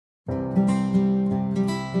Hello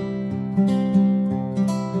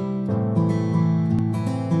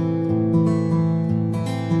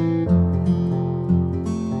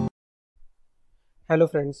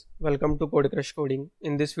friends, welcome to CodeCrush Coding.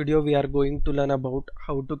 In this video we are going to learn about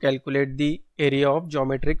how to calculate the area of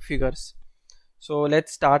geometric figures. So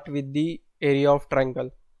let's start with the area of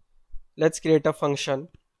triangle. Let's create a function.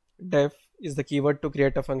 Def is the keyword to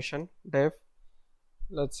create a function. Def,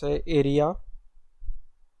 let's say area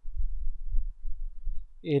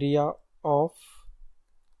of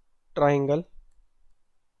triangle,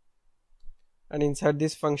 and inside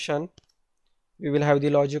this function we will have the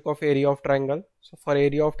logic of area of triangle. So for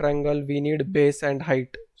area of triangle we need base and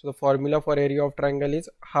height. So the formula for area of triangle is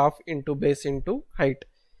half into base into height.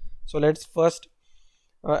 So let's first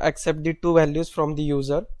accept the two values from the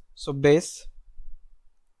user. So base,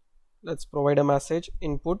 let's provide a message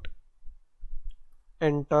input,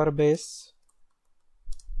 enter base.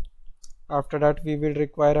 After that we will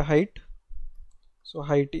require a height. So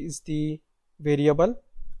height is the variable,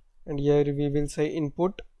 and here we will say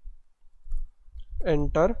input,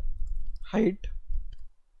 enter height.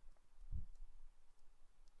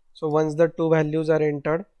 So once the two values are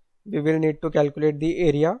entered, we will need to calculate the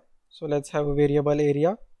area. So let's have a variable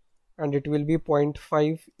area, and it will be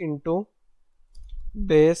 0.5 into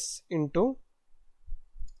base into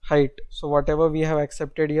height. So whatever we have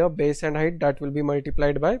accepted here, base and height, that will be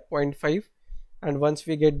multiplied by 0.5, and once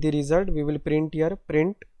we get the result we will print here,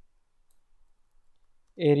 print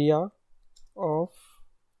area of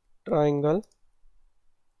triangle,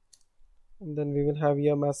 and then we will have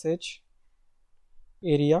here message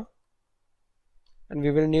area, and we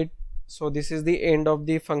will need, so this is the end of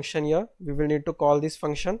the function here. We will need to call this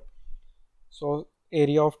function. So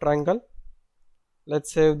area of triangle,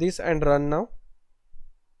 let's save this and run now.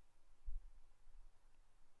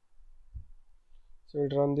 So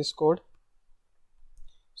we'll run this code.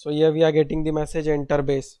 So here we are getting the message enter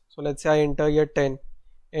base. So let's say I enter here 10,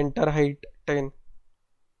 enter height 10.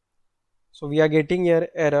 So we are getting here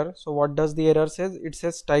error. So what does the error says? It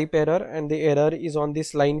says type error, and the error is on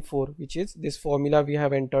this line 4, which is this formula we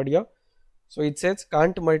have entered here. So it says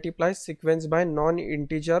can't multiply sequence by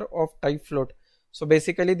non-integer of type float. So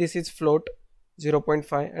basically this is float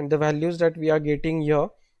 0.5, and the values that we are getting here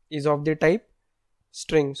is of the type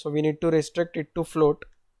string. So we need to restrict it to float.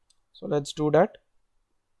 So let's do that.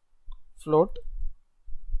 Float,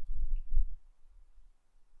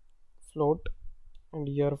 and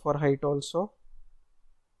here for height also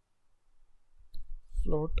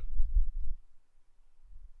float.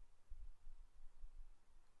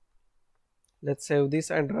 Let's save this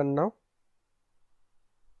and run now.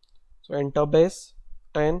 So enter base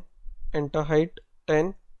 10, enter height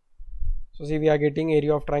 10. So see, we are getting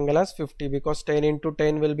area of triangle as 50, because 10 into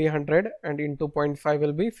 10 will be 100 and into 0.5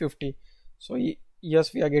 will be 50. So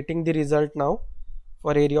yes, we are getting the result now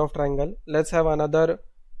for area of triangle. Let's have another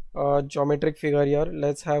geometric figure here.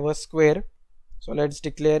 Let's have a square. So let's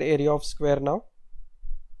declare area of square now.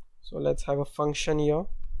 So let's have a function here,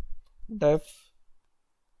 def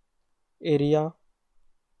area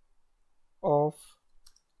of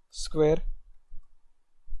square,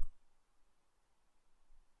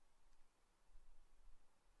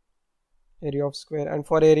 area of square, and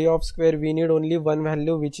for area of square we need only one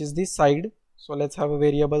value, which is the side. So let's have a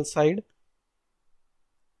variable side,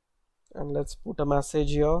 and let's put a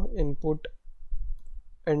message here, input,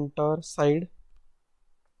 enter side.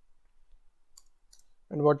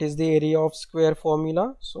 And what is the area of square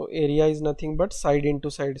formula? So area is nothing but side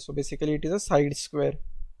into side. So basically it is a side square.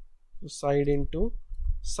 So side into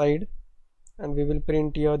side, and we will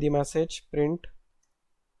print here the message, print,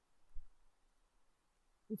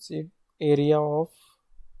 let's see, area of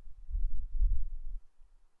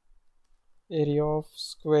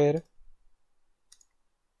square,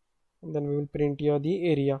 and then we will print here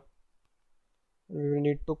the area, and we will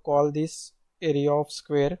need to call this area of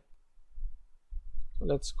square. So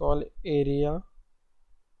let's call area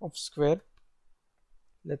of square.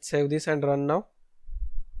 Let's save this and run now.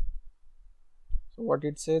 So what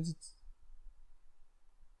it says,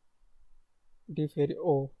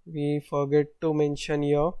 oh, we forget to mention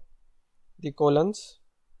here the colons.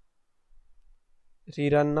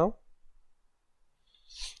 Rerun now.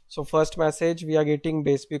 So first message we are getting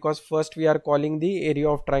base, because first we are calling the area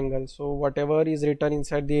of triangle. So whatever is written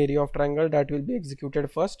inside the area of triangle, that will be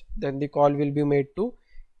executed first, then the call will be made to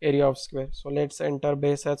area of square. So let's enter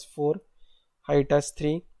base as 4, height as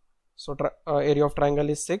 3. So area of triangle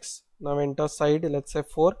is 6. Now enter side, let's say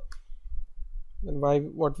 4. Then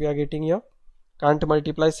what we are getting here, can't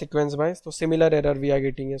multiply sequence by. So similar error we are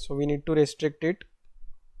getting here, so we need to restrict it.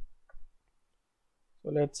 So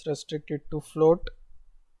let's restrict it to float.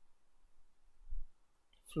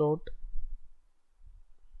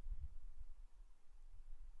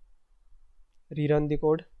 Rerun the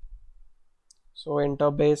code. So enter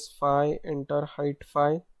base 5, enter height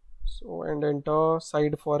 5, so and enter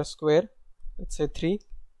side for square, let's say 3.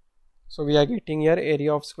 So we are getting here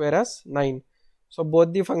area of square as 9. So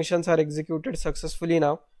both the functions are executed successfully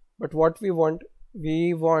now. But what we want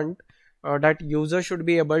that user should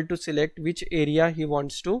be able to select which area he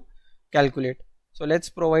wants to calculate. So let's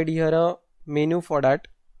provide here a menu for that.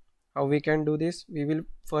 How we can do this? We will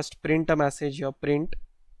first print a message here, print,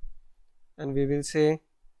 and we will say,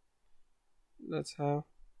 let's have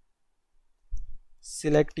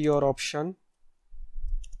select your option.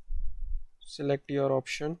 So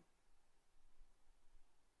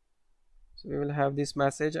we will have this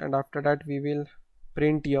message, and after that we will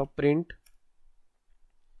print here, print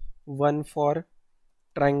 1 for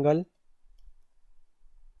triangle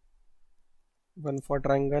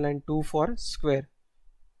and 2 for square.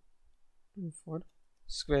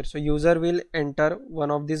 So user will enter one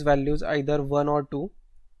of these values, either 1 or 2.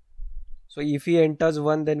 So if he enters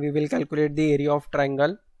 1, then we will calculate the area of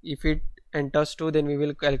triangle. If it enters 2, then we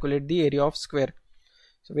will calculate the area of square.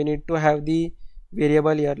 So we need to have the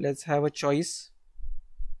variable here. Let's have a choice,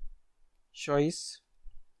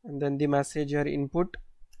 and then the message here, input,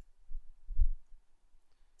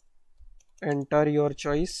 enter your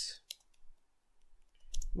choice.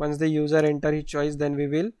 Once the user enter his choice, then we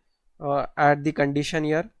will add the condition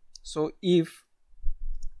here. So if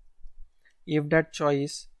that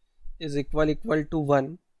choice is equal to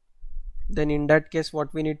 1, then in that case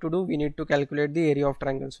what we need to do, we need to calculate the area of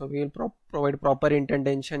triangle. So we will provide proper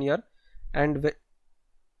indentation here, and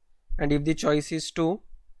if the choice is 2,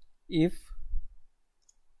 if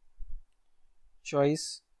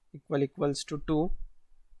choice equals to 2,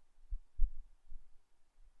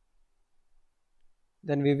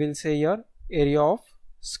 then we will say here area of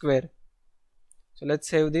square. So let's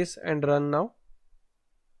save this and run now.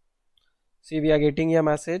 See, we are getting a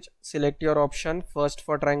message, select your option, first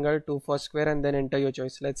for triangle, 2 for square, and then enter your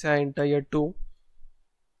choice. Let's say I enter here 2.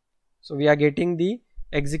 So we are getting the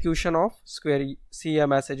execution of square. See a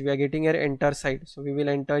message, we are getting here enter side. So we will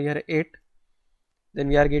enter here 8. Then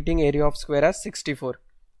we are getting area of square as 64,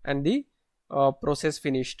 and the process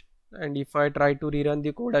finished. And if I try to rerun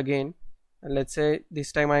the code again, and let's say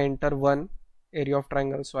this time I enter 1 area of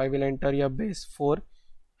triangle, so I will enter here base 4,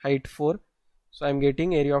 height 4. So I'm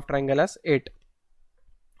getting area of triangle as 8.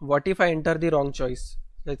 What if I enter the wrong choice?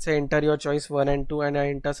 Let's say enter your choice 1 and 2, and I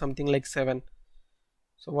enter something like 7.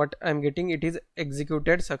 So what I'm getting, it is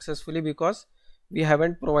executed successfully because we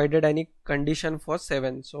haven't provided any condition for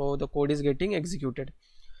 7. So the code is getting executed.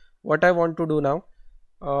 What I want to do now,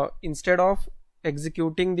 instead of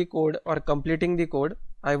executing the code or completing the code,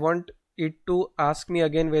 I want it to ask me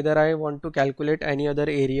again whether I want to calculate any other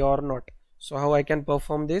area or not. So how I can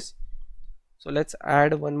perform this? So let's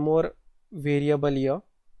add one more variable here.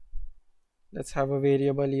 Let's have a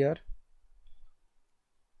variable here.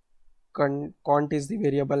 Cont is the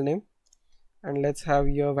variable name, and let's have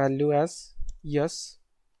your value as yes.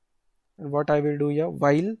 And what I will do here,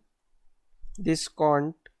 while this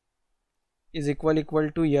cont is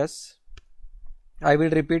equal to yes, I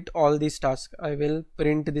will repeat all these tasks. I will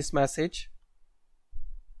print this message.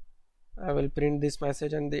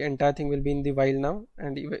 And the entire thing will be in the while now.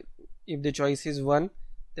 And if the choice is 1,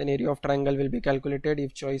 then area of triangle will be calculated.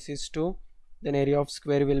 If choice is 2, then area of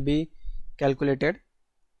square will be calculated.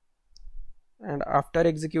 And after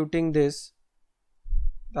executing this,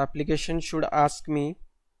 the application should ask me,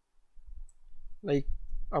 like,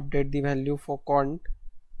 update the value for cont.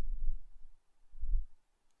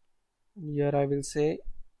 Here I will say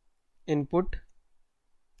input,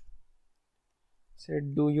 say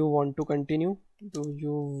do you want to continue,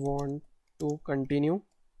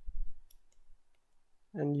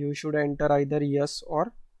 and you should enter either yes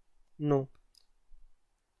or no.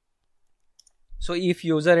 So if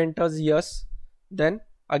user enters yes, then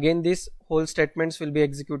again this whole statements will be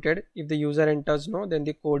executed. If the user enters no, then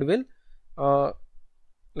the code will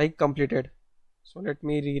like completed. So let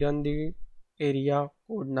me rerun the area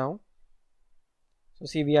code now. So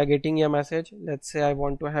see, we are getting a message. Let's say I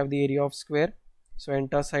want to have the area of square, so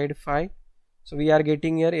enter side 5. So we are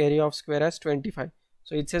getting here area of square as 25.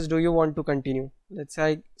 So it says do you want to continue. Let's say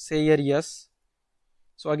I say here yes.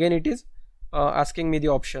 So again it is asking me the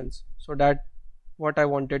options. So that what I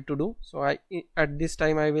wanted to do. So at this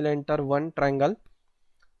time I will enter 1 triangle.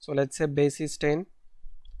 So let's say base is 10,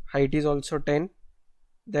 height is also 10,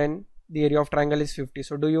 then the area of triangle is 50.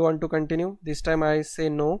 So do you want to continue? This time I say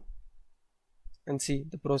no, and see,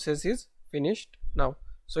 the process is finished. now.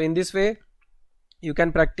 So in this way you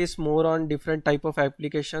can practice more on different type of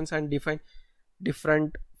applications and define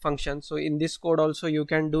different functions. So in this code also you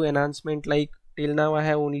can do enhancement, like till now I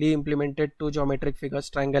have only implemented two geometric figures,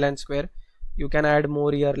 triangle and square. You can add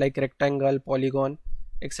more here like rectangle, polygon,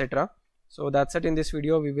 etc. So that's it in this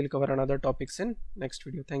video. We will cover another topics in next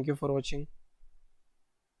video. Thank you for watching.